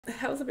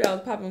How's up, y'all?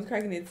 It's Poppin' was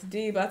cracking. It's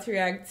D. About to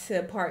react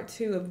to part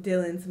 2 of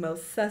Dylan's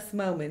most sus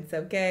moments.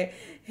 Okay,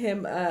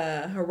 him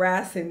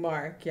harassing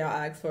Mark. Y'all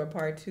asked for a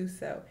part 2,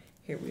 so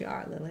here we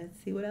are. Let's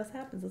see what else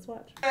happens. Let's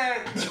watch. Man,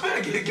 you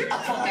better get the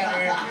fuck out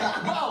of here,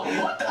 bro.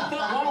 What the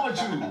fuck wrong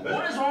with you?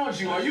 What is wrong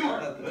with you? Are you?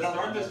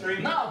 Start the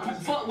stream. Nah,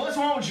 fuck. What's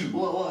wrong with you?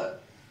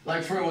 What?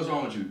 Like, for real, what's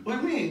wrong with you?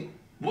 What do you mean?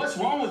 What's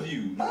wrong with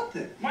you?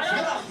 Nothing. Man,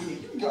 Get off me.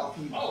 You get off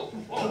me. Oh,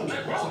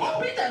 man,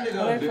 bro. Beat that nigga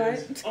up, What dude.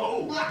 fight?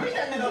 Oh, beat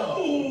that nigga up.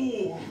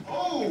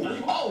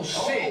 Oh,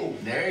 shit. Oh.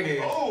 There it is.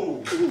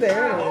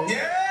 There it is.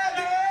 Yeah, it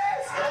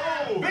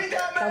is. Beat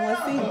that man I want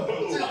to see. up.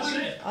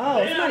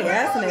 Oh, somebody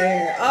ass in the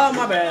air. Oh,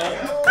 my bad.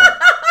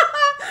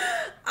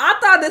 I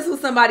thought this was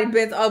somebody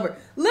bent over.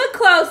 Look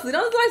closely.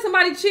 Don't look like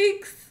somebody's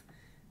cheeks.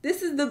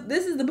 This is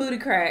the booty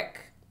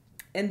crack,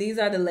 and these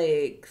are the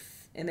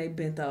legs, and they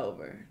bent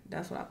over.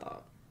 That's what I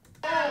thought.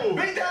 Oh,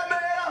 beat that man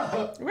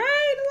up.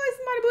 Right? Look like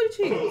somebody booty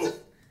cheeks.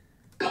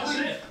 Oh,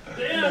 shit.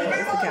 Damn. But Beat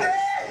it's him the up, couch.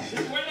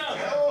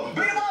 Dad.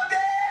 Beat him up,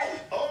 Dad.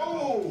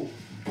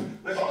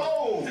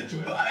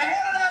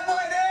 Handle that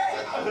boy, Dad.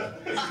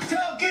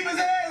 Tell him keep his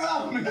hands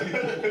off me.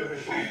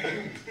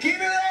 Keep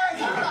his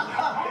hands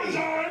off me.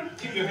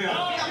 Keep your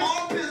hands. I'm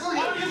on piss. Look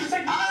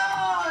at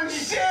oh,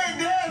 shit.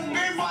 There's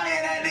big money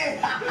in that nigga.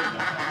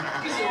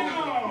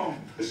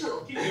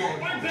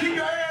 Keep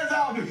your hands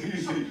off me.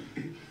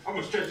 I'm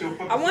gonna stretch your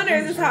fucking. I wonder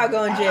if this is how I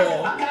go in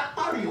jail.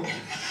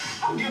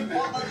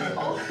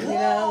 You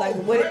know, like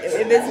what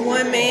if it's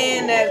one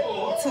man that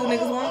 2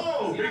 niggas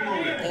want?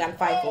 They gotta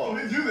fight for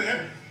it. You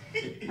there?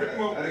 Bring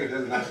him up. I think it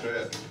does not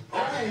stress. I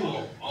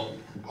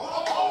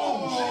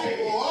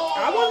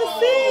want to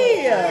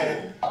see.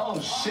 Oh,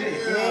 shit.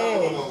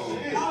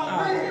 Yeah. No,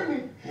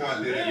 I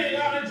didn't. Hey,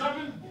 y'all, they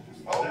jumping.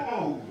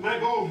 Oh, let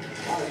go.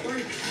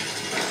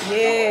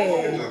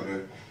 Yeah.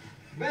 Jumping.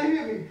 Man,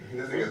 hit me.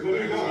 This nigga's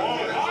There you go. All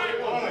going.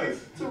 right.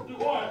 2,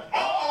 1.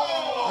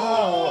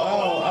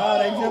 Oh,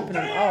 they jumping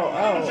him.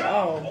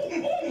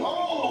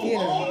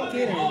 Oh.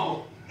 Get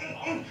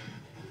him.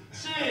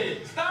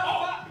 Shit.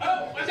 Stop. Oh,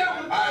 watch out.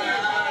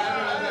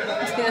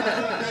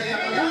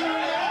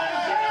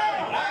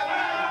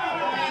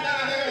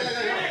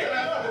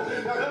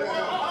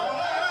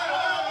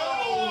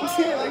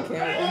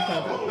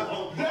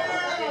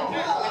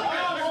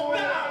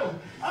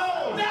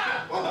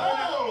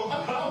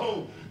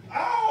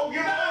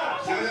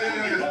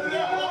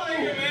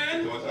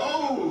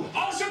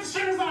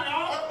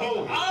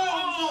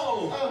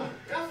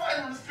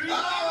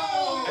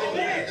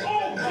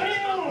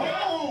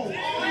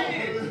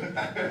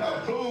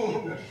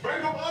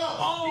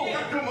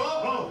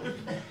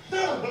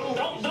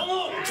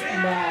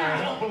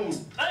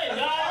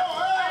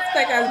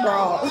 That guy's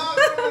brawl.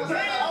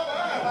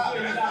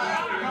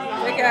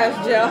 That guy's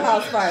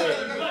jailhouse fight.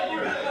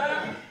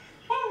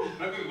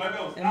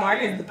 And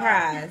Mark is the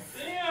prize.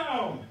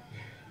 Damn.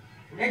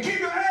 And keep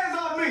your hands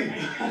off me.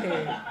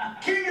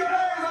 Keep your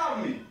hands off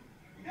me.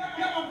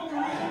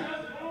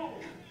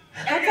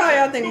 How tall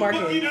y'all think Mark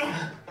is?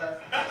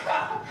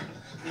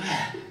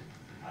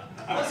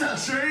 What's up,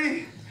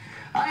 Shree?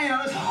 I ain't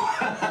know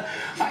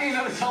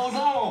this was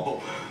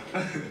on.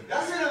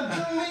 Y'all see them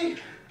kill me?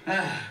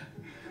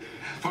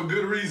 For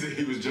good reason,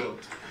 he was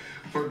jumped.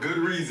 For good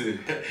reason.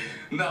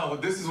 No,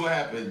 this is what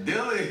happened.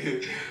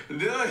 Dylan,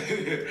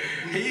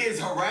 he is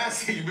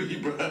harassing me,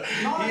 bro.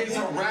 He is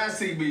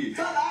harassing me.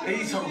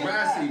 He's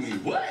harassing me.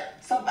 What?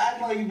 Stop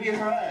acting like you're being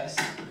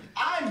harassed.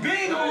 I'm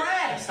being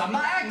harassed. I'm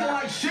not acting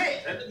like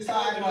shit.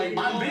 Stop acting like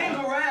I'm being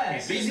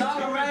harassed.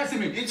 Stop harassing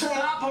me.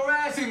 Stop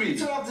harassing me. You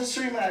turn off the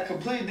stream and act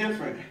completely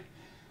different.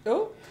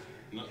 Oh.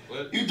 No,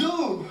 what? You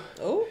do.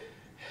 Oh.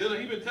 Dylan,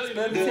 he been telling you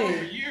Let's this see.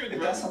 for years, If bro.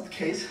 that's not the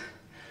case.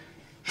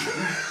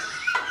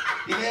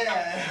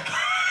 Yeah.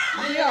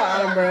 Y'all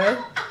out of breath.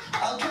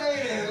 Okay,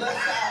 then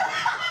let's stop.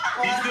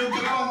 He's still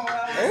doing it. Oh.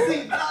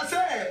 I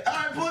said, all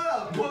right, pull it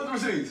up. Pull up the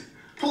receipts.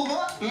 Pull them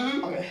up?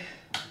 Mm-hmm. Okay.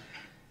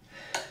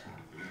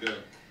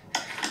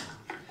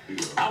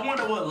 Let's go. I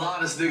wonder what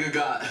lot this nigga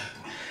got.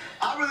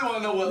 I really want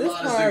to know what This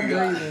lot this hard nigga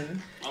got.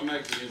 breathing. I'm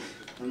actually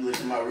interested. I'm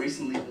looking at my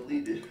recently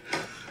deleted.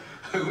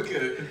 Look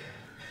at it.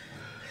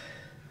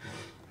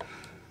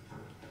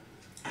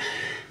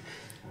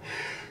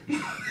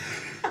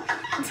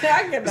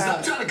 Talk about Stop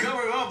it. trying to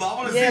cover it up. I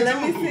want to Yeah, see let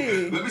too. me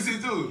see. Let me see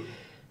too.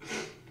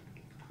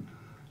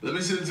 Let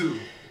me see it too.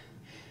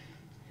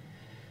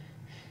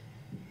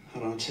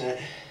 Hold on, chat.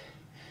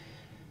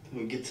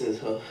 Let me get to this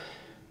hoe.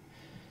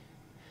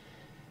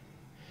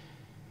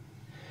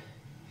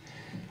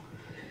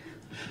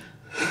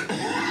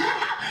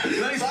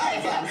 Let me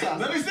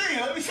see.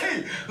 Let me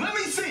see. Let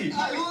me see.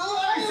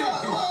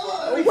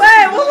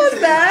 Wait, what was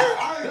that?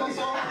 That's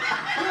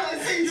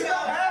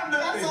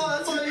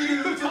all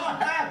you do.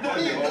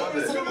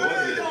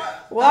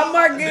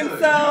 Walmart getting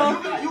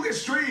some. You can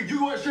stream.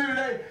 You want to stream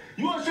today?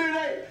 You want to stream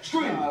today?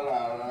 Stream.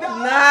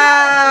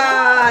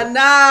 Nah.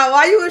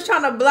 Why you was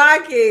trying to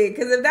block it?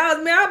 Because if that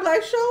was me, I'd be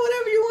like, show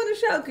whatever you want to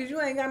show. Because you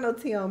ain't got no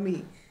tea on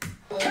me.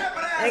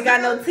 Ain't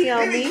got no tea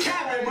on me.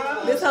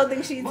 This whole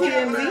thing she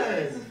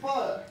TMZ.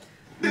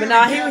 But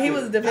nah, he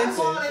was defensive. That's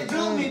why they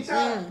do me,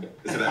 Chuck.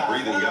 It's that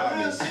breathing y'all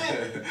miss.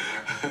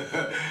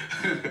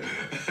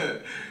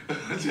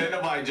 Ain't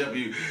nobody jump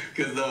you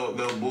because no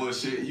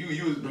bullshit.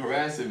 You was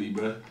harassing me,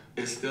 bro.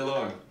 It still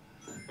are.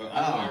 Bro,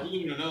 I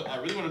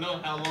really want to know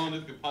how long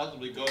this could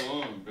possibly go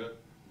on, bro.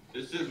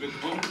 This shit's been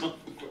going on for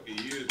fucking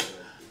years,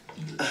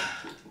 bro.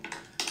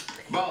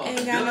 Bro,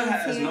 Dylan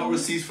has no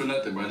receipts for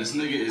nothing, bro. This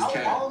nigga is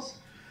cat.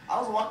 I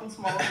was walking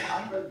to my room.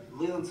 I heard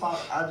Leland talk.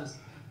 I just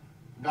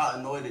got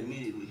annoyed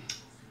immediately.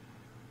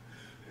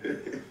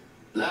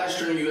 Last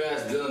stream you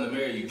asked Dylan to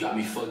marry you got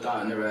me fucked out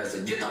and never asked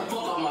it. Get the fuck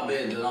off my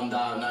bed, Dylan. I'm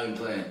dying. I'm not even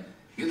playing.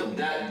 Get your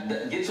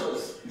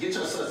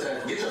sus ass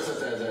out of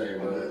here,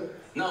 bro.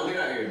 No, get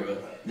out of here, bro.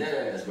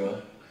 Dead ass,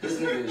 bro. This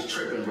nigga is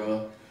tripping,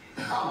 bro.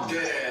 I'm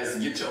dead ass.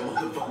 Get your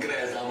motherfucking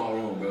ass out of my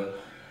room, bro.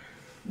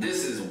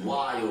 This is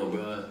wild,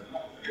 bro.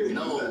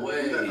 No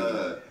way.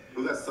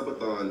 Who that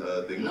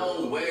subathon thing?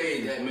 No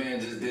way that man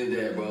just did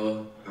that,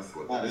 bro. That's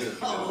what that is.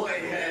 No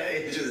way that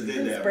he just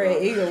did that, Spread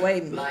bro. eagle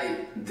waiting.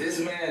 Like, this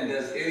man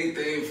does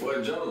anything for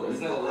a joke. This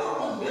nigga lay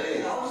on my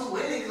bed. I was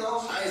waiting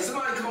because Hey,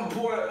 somebody come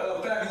pour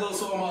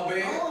Fabuloso on my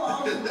bed.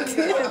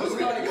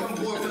 Somebody come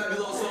pour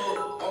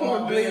Fabuloso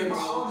on my bed, bro. I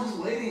was just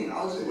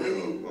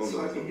waiting.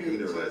 So I can hear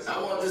it.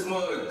 I want this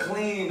mug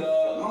clean,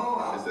 dog.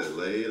 No, It said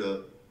laid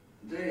up.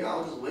 Dang, I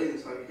was just waiting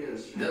so I could hear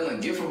it.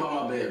 Dylan, get from by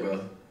my bed, bro.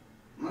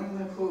 Not even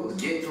that close.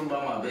 Get from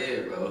by my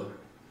bed, bro.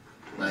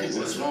 Like,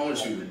 what's wrong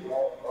with you?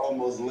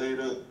 Almost laid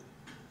up.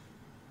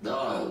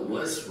 Dog,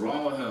 what's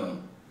wrong with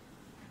him?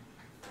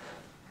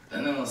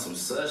 That nigga on some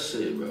sus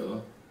shit,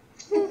 bro.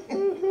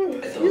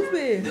 Excuse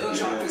me. Dylan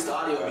trying to fix the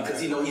audio because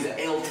he know he's an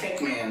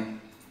L-Tech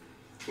man.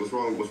 What's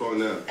wrong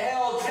now?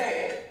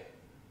 L-Tech!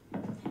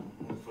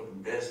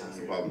 Fucking best What's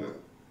the problem now?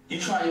 You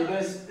try your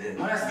best? Man,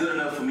 that's good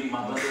enough for me,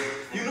 my brother.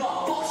 You know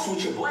I fucks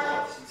with your boy.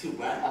 I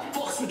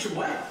fucks with your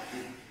boy.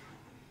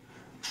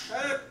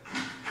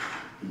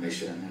 Make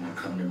sure that man don't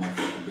come near my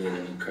fucking bed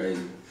and be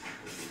crazy.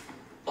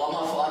 Oh, my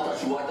fault. I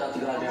thought you walked out the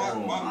goddamn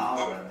room.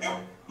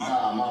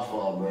 Nah, my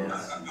fault, bro. You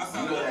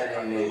know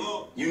that ain't it.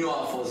 You know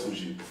I fucks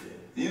with you.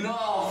 You know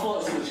I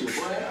fucks with you,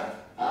 boy.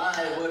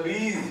 Alright, boy, be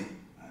easy.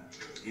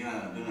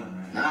 Yeah, do that,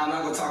 man. Nah, I'm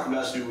not gonna talk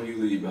about you when you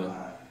leave, bro.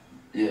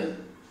 Yeah.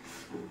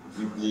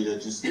 You believe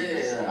that you see?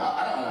 Yeah, I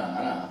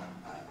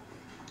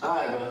know.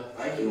 Alright, bro.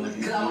 Thank you.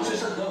 Cause I'm gonna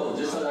shut the door,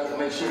 just so that I can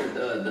make sure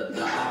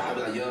the I'll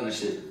be like young and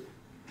shit.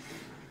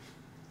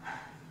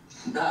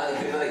 Nah,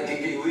 like,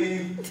 can you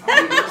leave?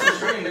 I'm gonna go to the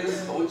stream,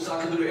 niggas. So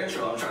I can do the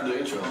intro. I'm trying to do the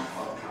intro.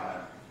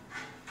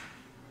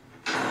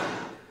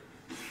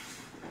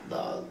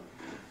 Dog.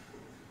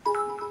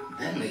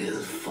 That nigga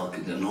is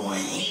fucking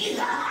annoying.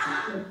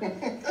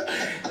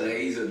 Like,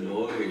 he's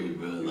annoying,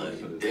 bro.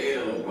 Like,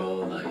 damn, bro.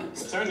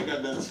 Like, Turn the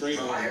goddamn screen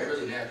bro, on. my hair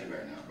really nappy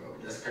right now, bro.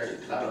 That's crazy.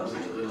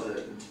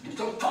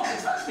 Don't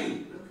fucking touch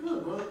me.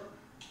 Good, bro.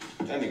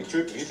 That nigga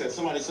tripping. He said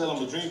somebody sell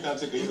him a dream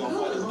content he's gonna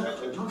fight his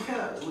back. No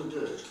cap, it look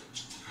good.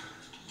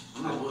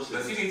 I'm not bullshit.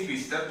 Does he need to be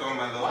stepped on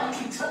by the Why you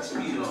keep touching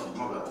me, though?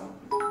 My bad.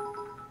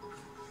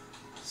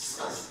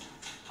 Sus.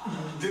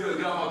 Dude,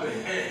 get off my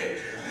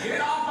bed.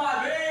 Get off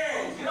my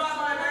bed. Get off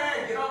my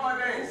bed. Get off my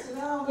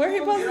bed. Where he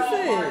supposed Get to off my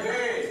sit?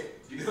 bed.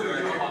 You still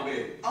get off my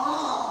bed.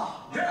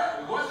 Ah!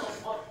 Yeah, what the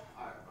fuck?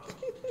 Alright, bro.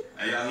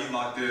 Hey, y'all, he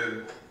locked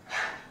in.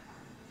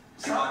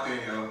 He locked in,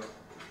 yo.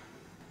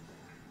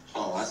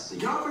 Oh, I see.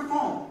 Get off your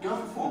phone. Get off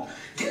your phone.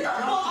 Get the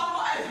fuck off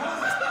my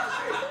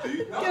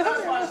shit. Don't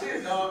touch my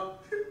shit, dog.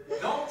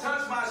 Don't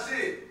touch my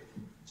shit.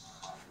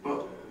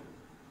 Bro.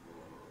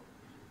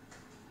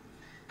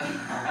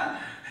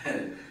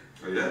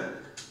 Oh, yeah?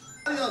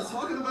 What are y'all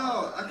talking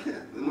about? I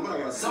can't.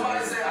 Nobody wants to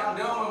Somebody say I'm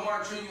done with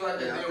Mark treating you like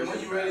that. Then when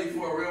you ready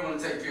for a real one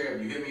to take care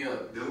of you, hit me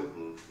up.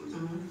 Dylan?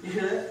 You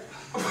hear that?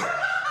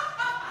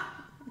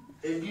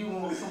 If you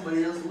want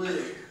somebody else with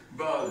it.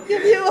 Bro,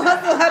 If you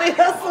want somebody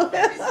else with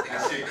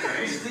That shit you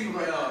crazy. think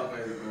about y'all,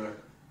 baby, bro.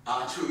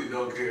 I truly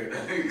don't care.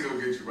 That nigga come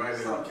get you right now.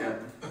 Stop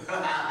capping.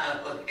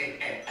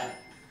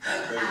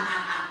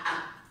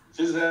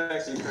 This is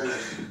actually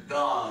crazy.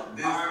 Dog,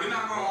 this. Alright, we're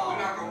not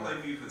gonna play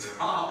FIFA today.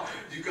 Dog,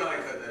 you gotta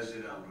cut that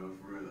shit out, bro,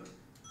 for real.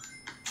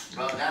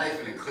 Bro, now they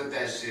finna clip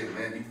that shit,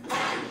 man. You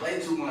fucking play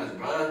too much,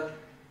 bro.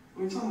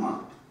 What are you talking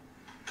about?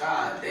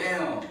 God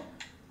damn.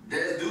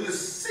 Let's do the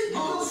shit. You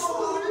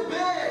go to the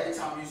bed. Every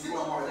time you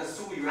scroll hard, that's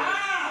Sui, right? Get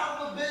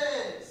off the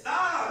bed.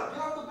 Stop!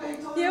 Get off the bed.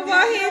 Yeah,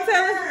 why he ain't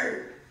telling?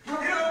 You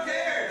don't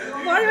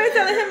care. Why you ain't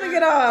telling him to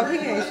get off? He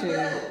ain't shit.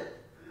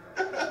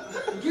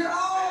 Get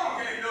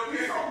off. You don't care.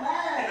 He's so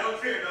mad. You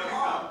don't care, no,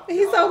 stop.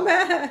 He's so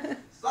mad.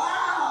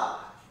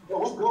 Stop. Bro,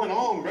 what's going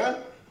on, bro?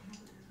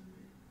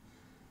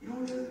 You know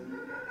what it is?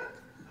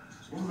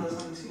 When was the last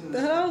time you seen The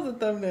this? hell was the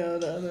thumbnail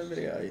of the other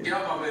video? Get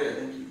off my bed.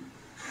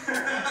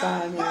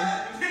 Fine,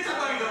 man. Bitch, I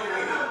know you don't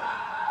believe that.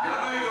 I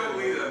know you don't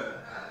believe that.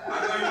 I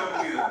know you don't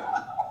believe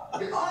that.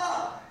 Get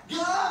up. Get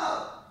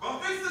up. Bro,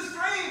 fix the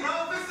screen, bro.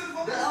 Fix the The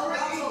fucking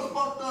algorithm screen. was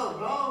fucked up,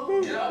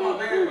 bro. Get out my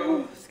bed, bro.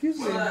 Excuse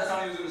When me. the last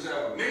time you was in the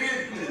shower?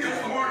 Nigga,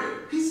 good morning.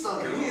 He's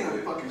stuck. He ain't in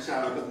the fucking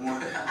shower this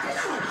morning.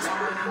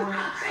 Shower this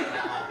morning.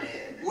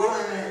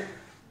 What?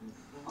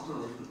 I'm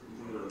gonna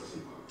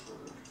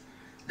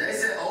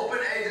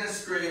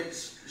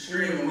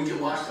screen and we can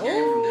watch the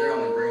game from there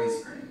on the green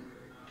screen.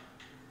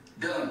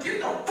 Dylan, get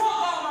the fuck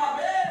off my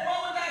bed, bro.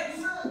 What that?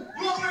 You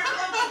over here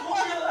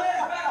moving your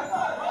legs back and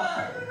forth, bro.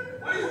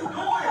 What are you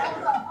doing?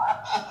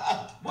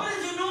 What is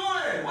you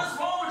doing? What's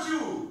wrong with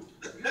you?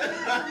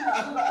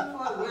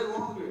 Way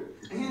longer.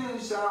 And he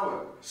didn't shower.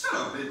 Shut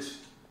up, bitch.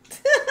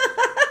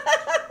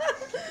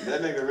 That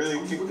nigga really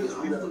kicked his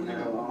feet up. I ain't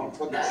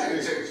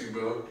gonna check you,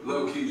 bro.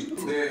 Low key.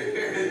 Yeah. I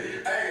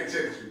ain't gonna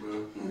check you, bro.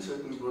 He ain't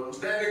checking, bro.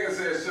 That nigga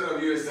said, shut up,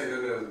 you ain't say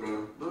nothing else, bro.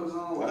 Those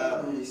on.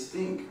 Wow. They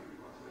stink.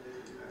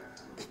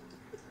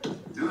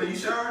 Dylan, you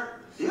showered?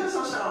 Yes, I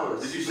showered.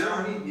 Did you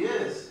shower?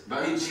 Yes.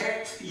 But he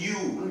checked you.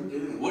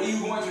 didn't. What are you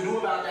going to do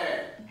about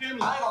that? I ain't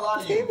gonna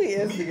lie to you. He be Me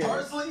instigating.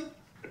 personally,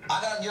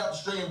 I gotta get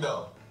upstream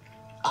though.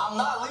 I'm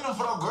not leaving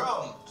for no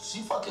girl. She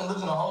fucking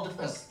lives in a whole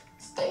different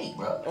state,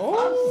 bro. Oh,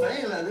 I'm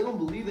saying that. They don't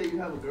believe that you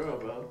have a girl,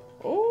 bro.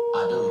 oh.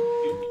 I do.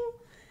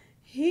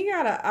 He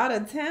got an out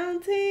of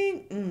town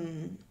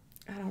team.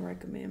 I don't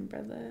recommend,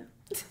 brother.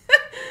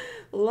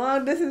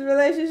 Long distance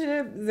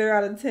relationship, 0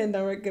 out of 10.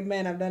 Don't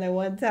recommend. I've done it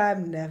one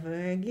time. Never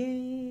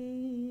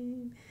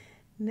again.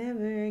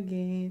 Never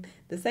again.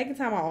 The second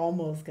time I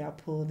almost got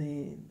pulled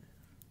in.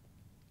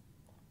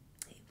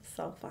 He was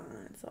so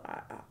fine. So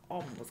I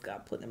almost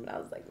got pulled in, but I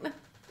was like,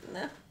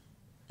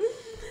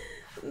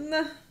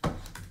 nah.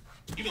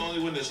 You the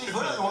only one that She's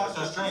literally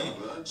watching the stream.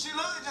 She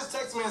literally just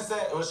texted me and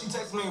said, well, she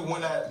texted me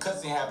when that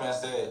cutscene happened and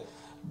said,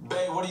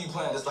 babe, what are you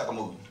playing? Just like a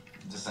movie.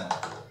 Just saying.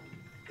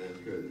 That's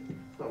good.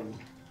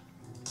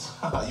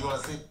 You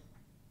wanna see?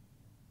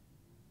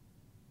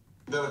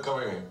 Dylan, come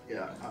here.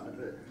 Yeah, I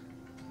bet.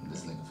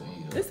 This nigga for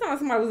you. This sounds like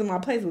somebody was in my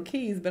place with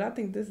keys, but I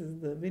think this is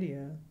the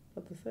video.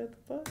 What the fuck?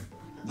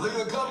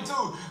 Leland come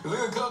too.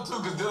 Leland come too,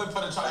 cause Dylan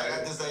finna try to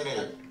act this ain't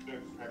it.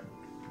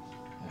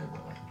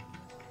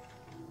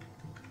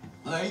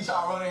 Look, he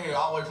try to run in here.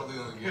 I'll wait for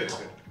Leland to get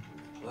here.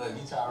 Look,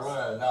 he try to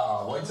run.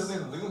 Nah, wait till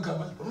Leland. Leland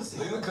coming.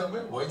 Leland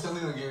coming. Wait till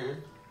Leland get here.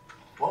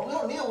 Well, we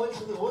don't need to wait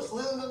for what's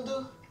Leland gonna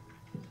do?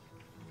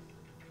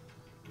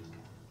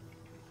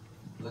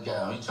 Look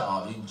at him. He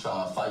trying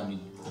to fight me.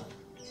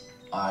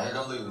 All right, here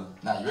go Leland.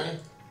 Now, you ready?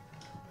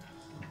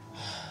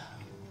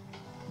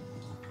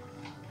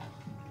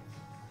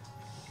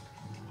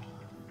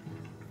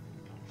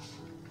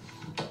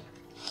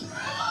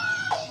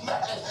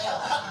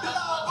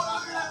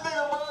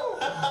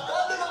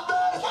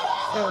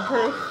 Oh,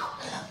 proof.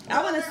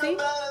 I want to see.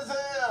 Bad as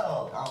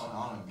hell. I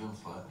don't give a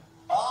fuck.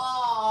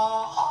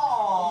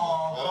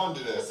 Oh. Don't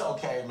do that. It's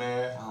okay,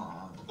 man.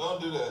 Don't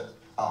do that.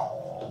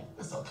 Oh,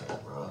 it's okay,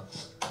 bro.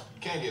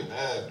 You can't get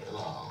mad.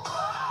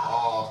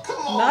 Oh,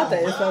 come on. Not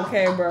that it's bro.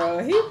 okay, bro.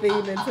 He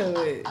feeding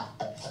into it.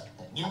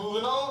 You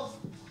moving on?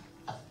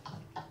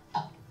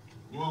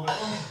 You moving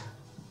on?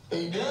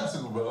 He did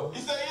too, bro.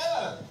 He said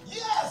yeah.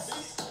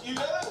 Yes. You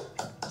better?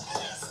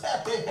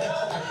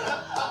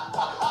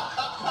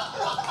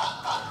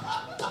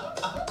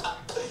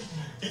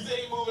 He said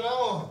he moving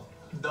on.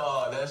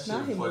 Dog, that shit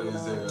Now he funny moving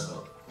as on.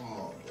 hell.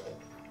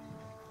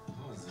 Who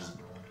is this,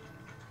 bro?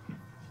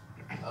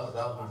 That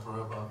was one for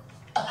real, bro.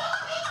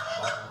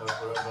 That was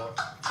for real, bro.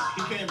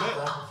 He came back.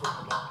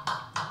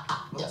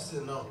 Let me see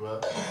the number, bro.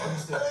 Let me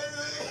see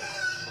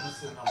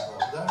the number, bro.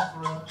 Is that for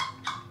real?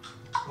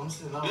 Let me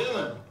see the number.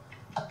 Dylan.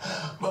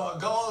 Bro,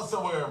 go on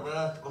somewhere, bro.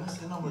 Let me see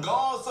the number. Go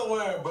on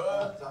somewhere, bro. I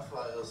feel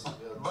like it was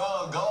something else.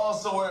 Bro, go on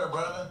somewhere,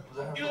 bro. Was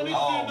that You for don't need real? to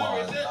see Oh the number. my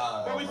It's that.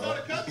 God, Bro, we bro. saw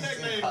the contact He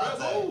said name, bro.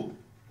 contact. Move.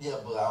 Yeah,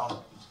 but I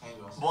don't change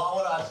it. Why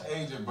would I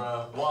change it, bro?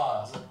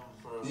 Why? Is that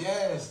for real?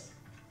 Yes.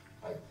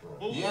 Like, for real.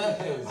 Move.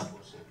 Yes.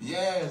 Bullshit.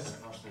 Yes.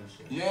 No straight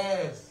shit.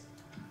 Yes.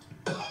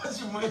 What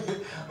you mean?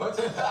 What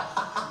the?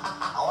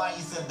 Why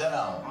you sit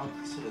down? I'm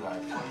considered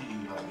like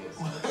funny, I guess.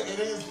 It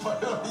is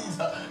funny.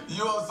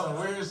 You on some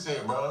weird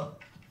shit, bro.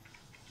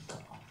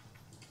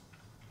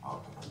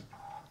 Okay.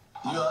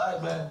 You alright,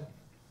 man?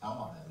 I'm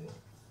on that bit.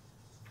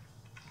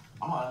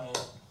 I'm out here.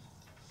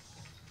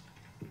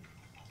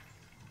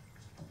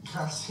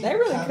 They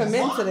really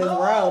commit to this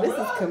role. This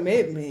is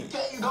commitment. You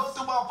can't go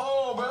through my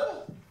phone,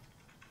 bro.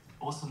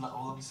 What's the number?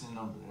 Let me see the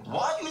number.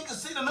 Why you need to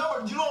see the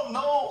number? You don't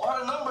know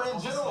her number in I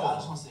just general.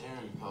 want to see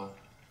area code.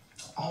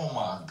 Oh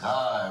my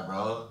God,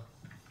 bro.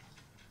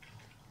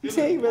 You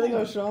say you really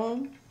gonna show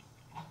him?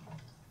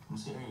 Let me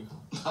see area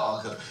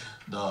code.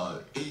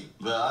 Dog,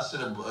 man, I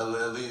should have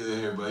leave it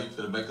here, bro. He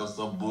finna make up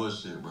some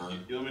bullshit, bro.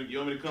 You want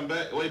me to come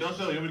back? Wait, don't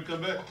show me. You want me to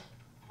come back?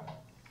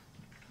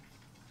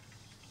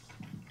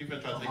 He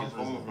finna try to take his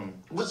phone from him.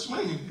 What you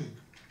mean?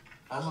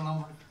 That's a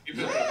number. He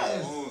finna take Yes.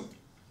 his phone.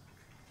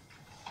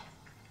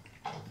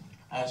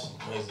 That shit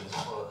crazy as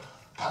fuck.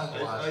 I ain't Oh,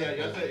 gonna lie. yeah,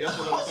 y'all said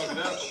What talking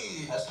you about.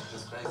 mean? That shit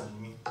just crazy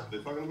to me. They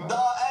talking about?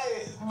 Dog,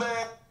 hey,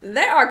 man.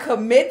 They are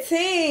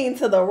committing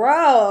to the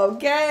role,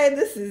 okay?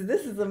 This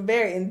is some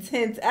very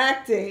intense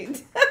acting.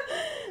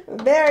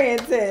 Very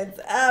intense.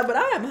 But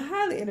I am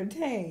highly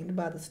entertained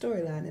by the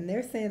storyline. And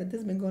they're saying that this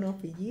has been going on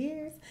for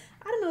years.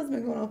 I didn't know it's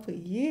been going on for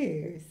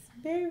years.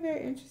 Very,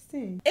 very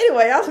interesting.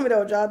 Anyway, y'all let me know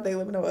what y'all think.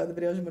 Let me know what other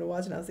videos you want to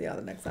watch. And I'll see y'all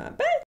the next time.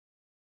 Bye.